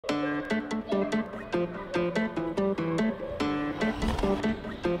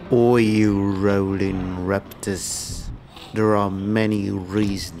Oh, you rolling raptors. There are many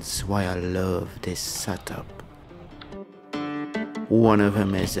reasons why I love this setup. One of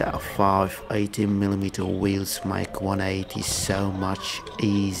them is that 5 18mm wheels make 180 so much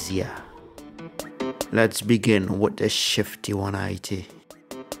easier. Let's begin with the Shifty 180.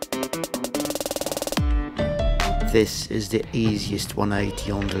 This is the easiest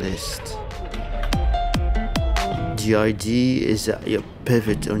 180 on the list. The idea is that you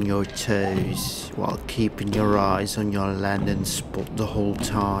pivot on your toes while keeping your eyes on your landing spot the whole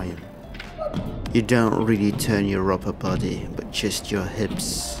time. You don't really turn your upper body, but just your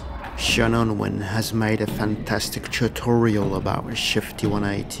hips. Shannon has made a fantastic tutorial about a Shifty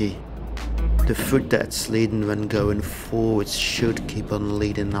 180. The foot that's leading when going forwards should keep on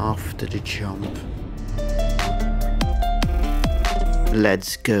leading after the jump.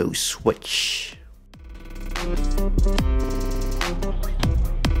 Let's go switch.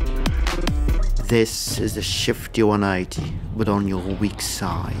 This is the Shifty 180, but on your weak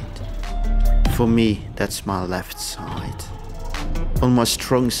side. For me, that's my left side. On my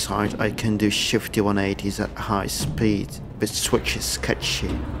strong side, I can do Shifty 180s at high speed, but switch is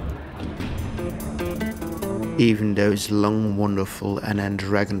sketchy. Even those long, wonderful and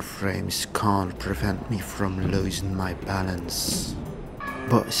dragon frames can't prevent me from losing my balance.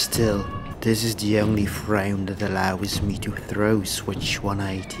 But still, this is the only frame that allows me to throw Switch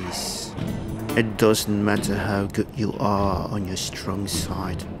 180s. It doesn't matter how good you are on your strong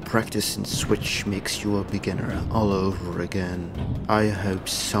side, practicing Switch makes you a beginner all over again. I hope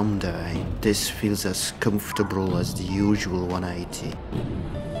someday this feels as comfortable as the usual 180.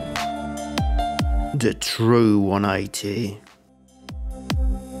 The true 180.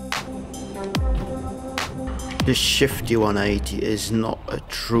 The Shifty 180 is not a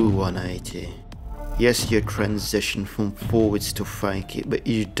true 180. Yes, you transition from forwards to fake it, but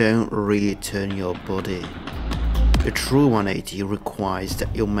you don't really turn your body. The true 180 requires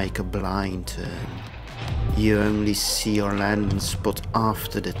that you make a blind turn. You only see your landing spot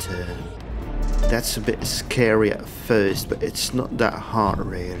after the turn. That's a bit scary at first, but it's not that hard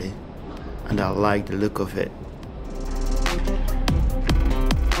really, and I like the look of it.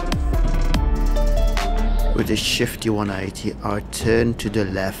 With the Shifty 180, I turn to the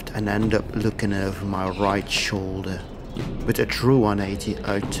left and end up looking over my right shoulder. With a true 180,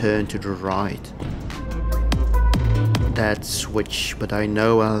 I turn to the right. That's switch, but I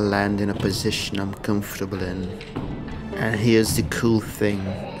know I'll land in a position I'm comfortable in. And here's the cool thing,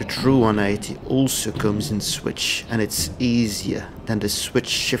 the true 180 also comes in switch, and it's easier than the Switch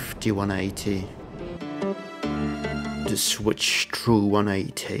Shifty 180. The Switch True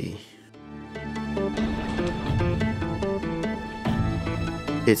 180.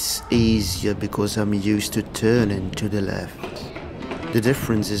 It's easier because I'm used to turning to the left. The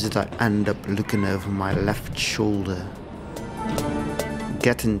difference is that I end up looking over my left shoulder.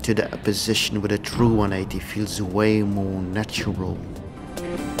 Getting to that position with a true 180 feels way more natural.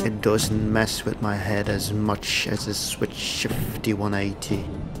 It doesn't mess with my head as much as a Switch Shifty 180.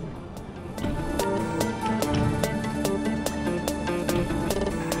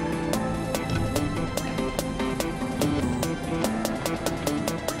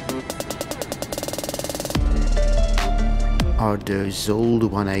 Are those old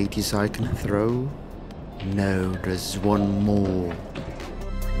 180s I can throw? No, there's one more.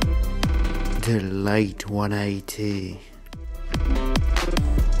 The late 180.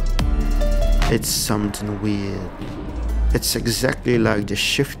 It's something weird. It's exactly like the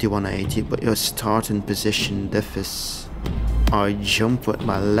Shifty 180, but your starting position differs. I jump with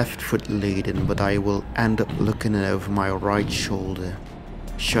my left foot leading, but I will end up looking over my right shoulder.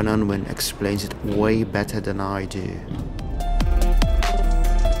 Shannon explains it way better than I do.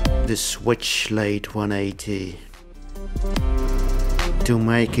 The Switch Late 180. To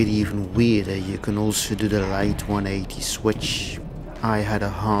make it even weirder, you can also do the Late 180 switch. I had a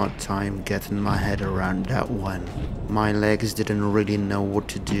hard time getting my head around that one. My legs didn't really know what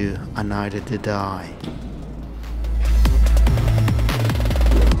to do, and neither did I.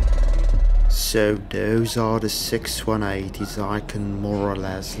 So those are the 6 180s I can more or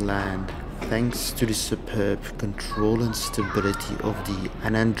less land, thanks to the superb control and stability of the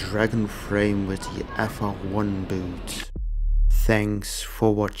dragon frame with the FR1 boot. Thanks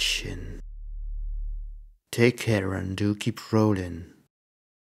for watching. Take care and do keep rolling.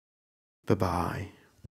 Bye bye.